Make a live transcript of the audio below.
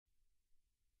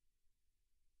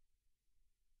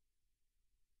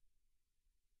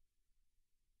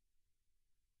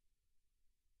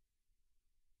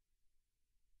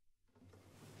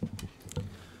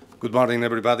Good morning,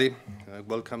 everybody.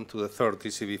 Welcome to the third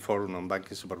ECB Forum on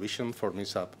Banking Supervision. For me,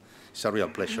 it's a real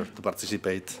pleasure to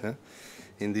participate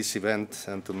in this event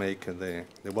and to make the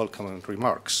welcome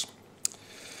remarks.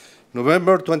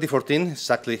 November 2014,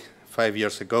 exactly 5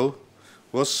 years ago,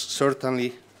 was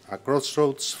certainly a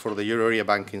crossroads for the euro area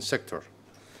banking sector.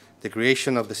 The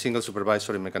creation of the single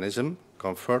supervisory mechanism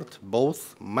conferred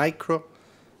both micro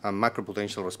and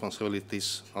macro-prudential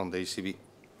responsibilities on the ECB.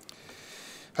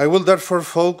 I will therefore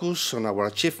focus on our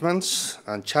achievements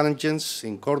and challenges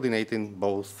in coordinating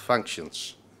both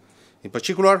functions. In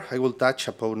particular, I will touch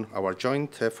upon our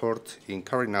joint effort in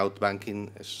carrying out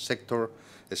banking sector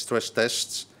stress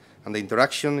tests and the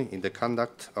interaction in the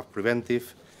conduct of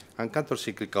preventive and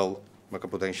countercyclical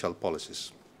macroprudential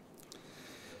policies.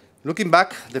 Looking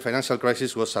back, the financial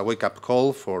crisis was a wake-up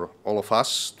call for all of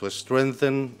us to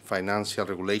strengthen financial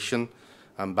regulation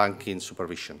and banking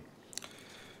supervision.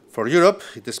 For Europe,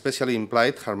 it especially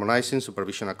implied harmonizing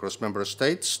supervision across member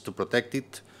states to protect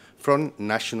it from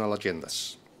national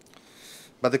agendas.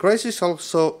 But the crisis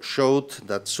also showed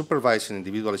that supervising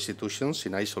individual institutions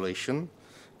in isolation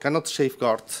cannot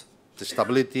safeguard the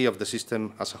stability of the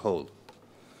system as a whole.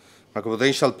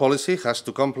 Macroprudential policy has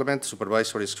to complement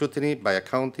supervisory scrutiny by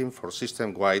accounting for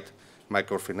system-wide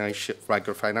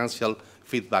microfinancial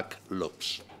feedback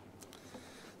loops.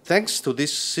 Thanks to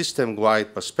this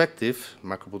system-wide perspective,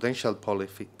 macroprudential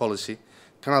policy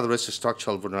can address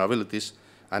structural vulnerabilities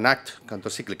and act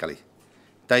countercyclically,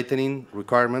 tightening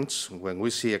requirements when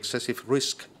we see excessive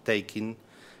risk-taking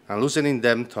and loosening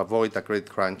them to avoid a credit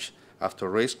crunch after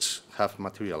risks have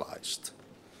materialized.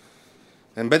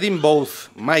 Embedding both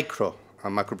micro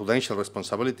and macroprudential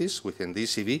responsibilities within the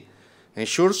ECB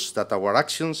ensures that our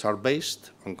actions are based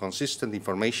on consistent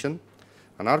information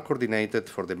and are coordinated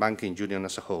for the banking union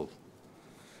as a whole.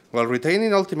 While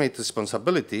retaining ultimate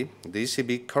responsibility, the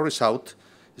ECB carries out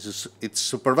its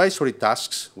supervisory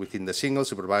tasks within the single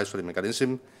supervisory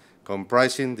mechanism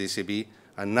comprising the ECB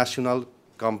and national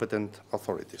competent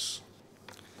authorities.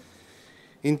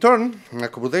 In turn,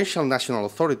 macroprudential national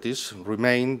authorities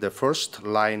remain the first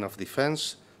line of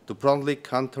defense to promptly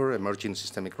counter emerging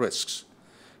systemic risks.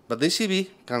 But the ECB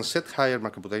can set higher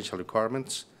macroprudential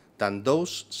requirements than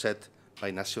those set by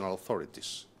national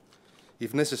authorities,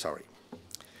 if necessary.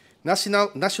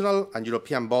 National and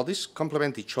European bodies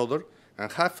complement each other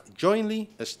and have jointly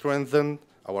strengthened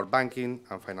our banking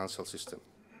and financial system.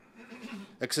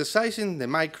 Exercising the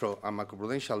micro and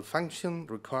macroprudential function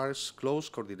requires close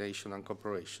coordination and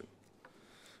cooperation.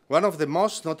 One of the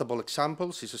most notable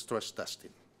examples is stress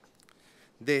testing.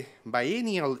 The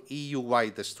biennial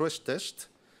EU-wide stress test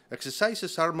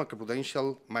exercises are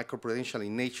macroprudential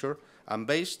in nature and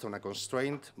based on a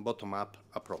constrained bottom-up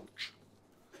approach.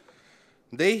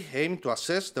 They aim to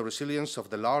assess the resilience of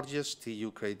the largest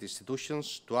EU credit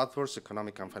institutions to adverse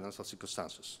economic and financial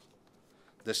circumstances.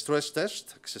 The stress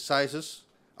test exercises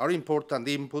are important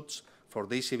inputs for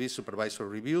the ECB supervisory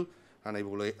review and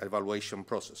evaluation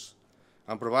process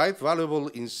and provide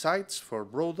valuable insights for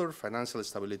broader financial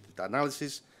stability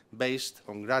analysis based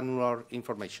on granular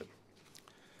information.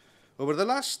 Over the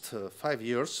last 5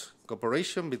 years,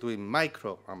 cooperation between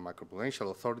micro and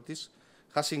macroprudential authorities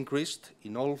has increased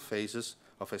in all phases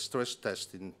of a stress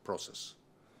testing process.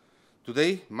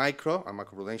 Today, micro and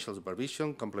macroprudential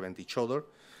supervision complement each other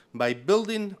by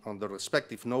building on the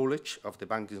respective knowledge of the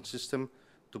banking system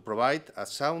to provide a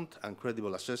sound and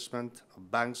credible assessment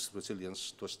of banks'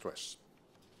 resilience to stress.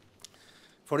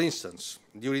 For instance,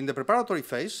 during the preparatory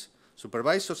phase,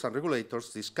 supervisors and regulators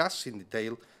discuss in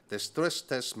detail the stress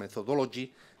test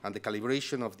methodology and the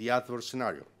calibration of the adverse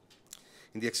scenario.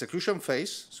 In the execution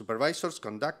phase, supervisors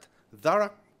conduct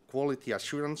thorough quality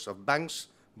assurance of banks'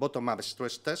 bottom-up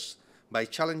stress tests by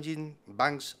challenging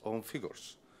banks' own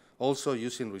figures, also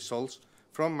using results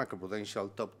from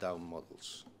macroprudential top-down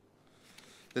models.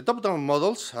 The top-down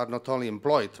models are not only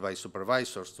employed by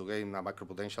supervisors to gain a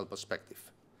macroprudential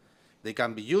perspective. They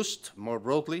can be used more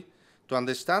broadly to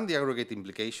understand the aggregate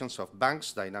implications of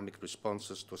banks' dynamic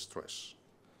responses to stress.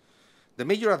 The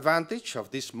major advantage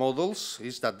of these models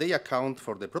is that they account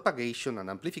for the propagation and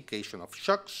amplification of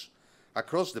shocks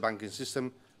across the banking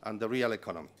system and the real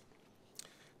economy.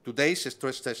 Today's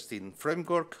stress testing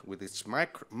framework, with its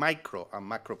micro and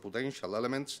macroprudential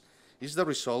elements, is the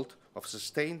result of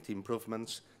sustained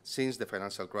improvements since the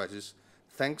financial crisis,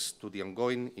 thanks to the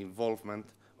ongoing involvement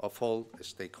of all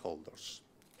stakeholders.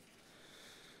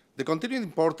 The continued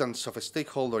importance of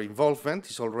stakeholder involvement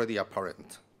is already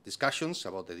apparent. Discussions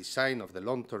about the design of the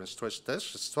long-term stress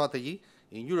test strategy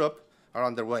in Europe are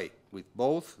underway with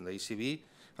both the ECB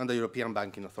and the European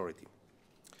Banking Authority.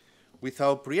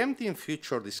 Without preempting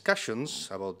future discussions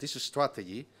about this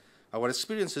strategy, Our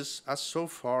experiences have so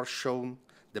far shown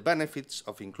the benefits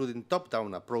of including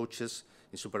top-down approaches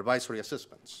in supervisory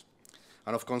assessments,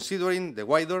 and of considering the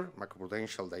wider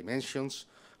macroprudential dimensions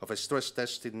of stress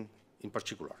testing in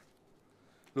particular.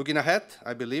 Looking ahead,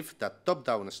 I believe that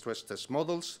top-down stress test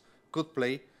models could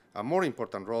play a more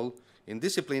important role in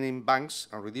disciplining banks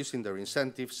and reducing their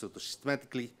incentives to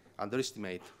systematically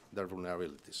underestimate their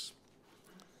vulnerabilities.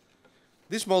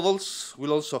 These models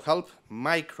will also help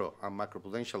micro and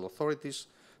macroprudential authorities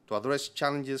to address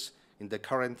challenges in the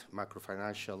current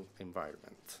macrofinancial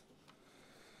environment.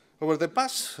 Over the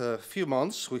past few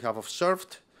months, we have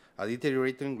observed a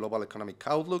deteriorating global economic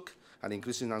outlook and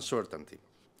increasing uncertainty.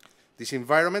 This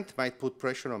environment might put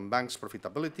pressure on banks'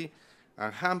 profitability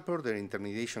and hamper their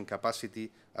intermediation capacity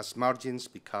as margins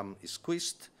become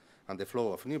squeezed and the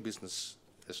flow of new business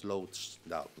slows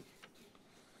down.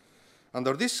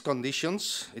 Under these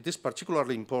conditions, it is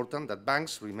particularly important that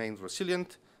banks remain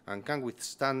resilient and can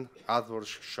withstand adverse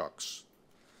shocks.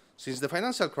 Since the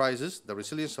financial crisis, the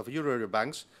resilience of euro area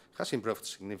banks has improved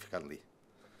significantly.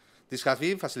 This has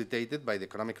been facilitated by the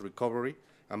economic recovery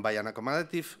and by an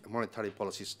accommodative monetary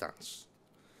policy stance.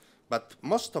 But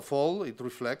most of all, it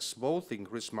reflects both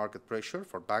increased market pressure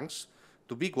for banks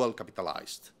to be well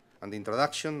capitalized and the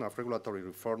introduction of regulatory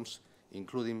reforms,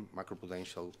 including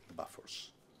macroprudential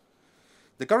buffers.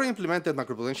 The current implemented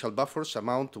macroprudential buffers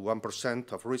amount to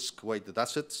 1% of risk-weighted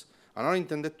assets and are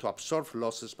intended to absorb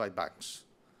losses by banks.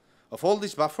 Of all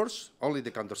these buffers, only the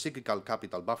countercyclical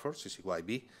capital buffer,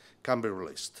 CCYB, can be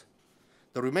released.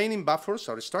 The remaining buffers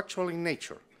are structural in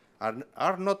nature and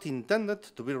are not intended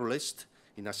to be released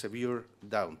in a severe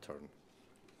downturn.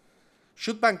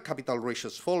 Should bank capital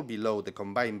ratios fall below the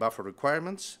combined buffer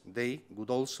requirements, they would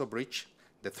also breach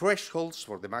the thresholds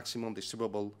for the maximum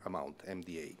distributable amount,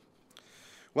 MDA.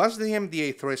 Once the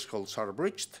MDA thresholds are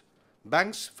breached,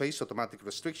 banks face automatic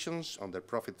restrictions on their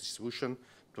profit distribution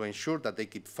to ensure that they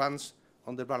keep funds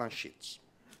on their balance sheets.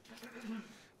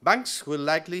 Banks will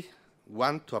likely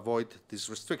want to avoid these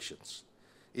restrictions,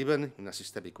 even in a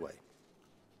systemic way.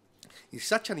 In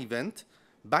such an event,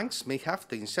 banks may have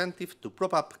the incentive to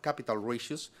prop up capital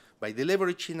ratios by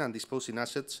deleveraging and disposing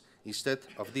assets instead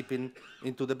of dipping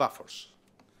into the buffers.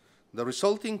 The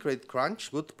resulting credit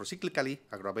crunch would procyclically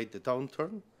aggravate the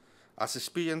downturn, as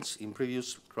experienced in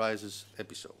previous crisis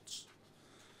episodes.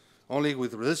 Only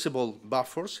with releasable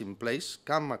buffers in place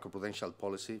can macroprudential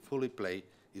policy fully play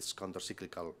its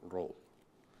countercyclical role.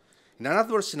 In an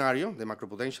adverse scenario, the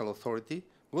macroprudential authority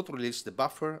would release the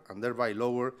buffer and thereby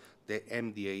lower the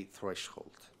MDA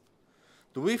threshold.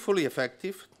 To be fully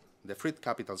effective, the freed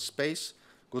capital space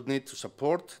would need to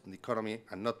support the economy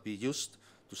and not be used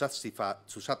to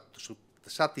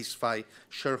satisfy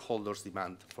shareholders'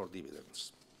 demand for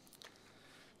dividends.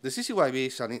 The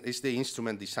CCYB is the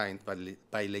instrument designed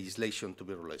by legislation to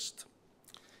be released.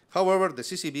 However, the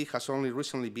CCB has only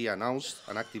recently been announced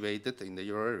and activated in the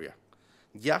euro area.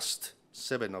 Just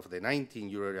 7 of the 19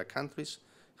 euro area countries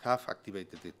have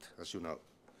activated it, as you know.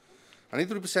 And it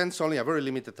represents only a very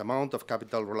limited amount of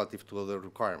capital relative to other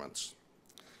requirements.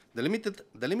 The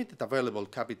limited available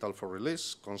capital for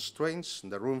release constrains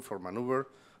the room for maneuver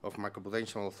of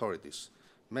macroprudential authorities,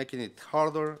 making it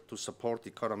harder to support the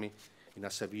economy in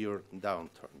a severe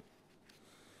downturn.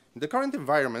 In the current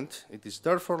environment, it is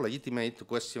therefore legitimate to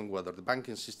question whether the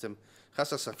banking system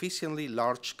has a sufficiently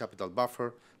large capital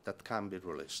buffer that can be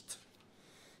released.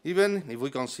 Even if we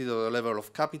consider the level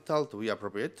of capital to be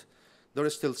appropriate, there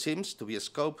still seems to be a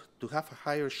scope to have a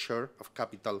higher share of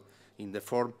capital in the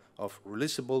form of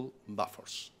releasable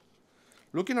buffers.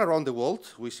 Looking around the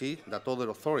world, we see that other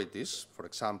authorities, for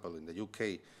example in the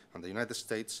UK and the United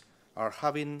States, are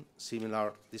having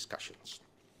similar discussions.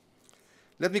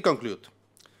 Let me conclude.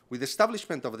 With the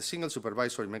establishment of the single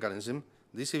supervisory mechanism,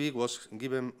 the ECB was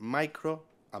given micro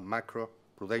and macro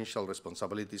prudential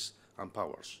responsibilities and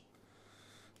powers.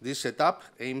 This setup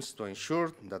aims to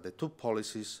ensure that the two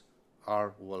policies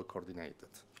are well coordinated.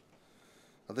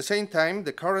 At the same time,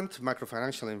 the current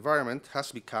macrofinancial environment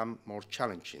has become more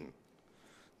challenging.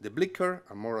 The bleaker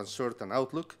and more uncertain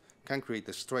outlook can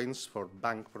create strains for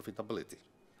bank profitability.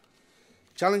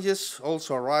 Challenges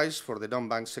also arise for the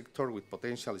non-bank sector with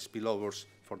potential spillovers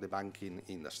for the banking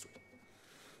industry.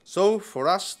 So, for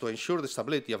us to ensure the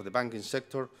stability of the banking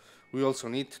sector, we also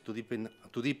need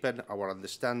to deepen our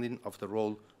understanding of the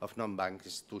role of non-bank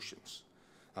institutions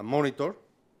and monitor,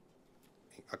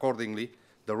 accordingly,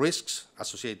 the risks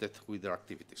associated with their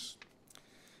activities.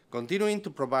 Continuing to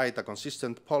provide a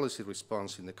consistent policy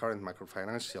response in the current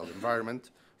macrofinancial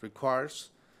environment requires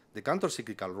the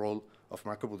countercyclical role of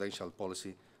macroprudential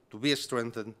policy to be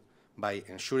strengthened by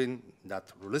ensuring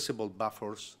that releasable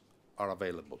buffers are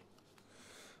available.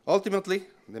 Ultimately,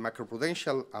 the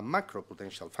macroprudential and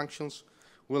macroprudential functions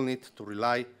will need to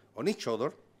rely on each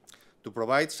other to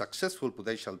provide successful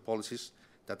prudential policies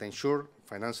that ensure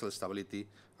financial stability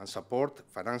and support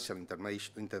financial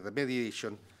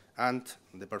intermediation and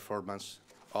the performance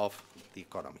of the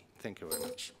economy. Thank you very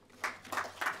much.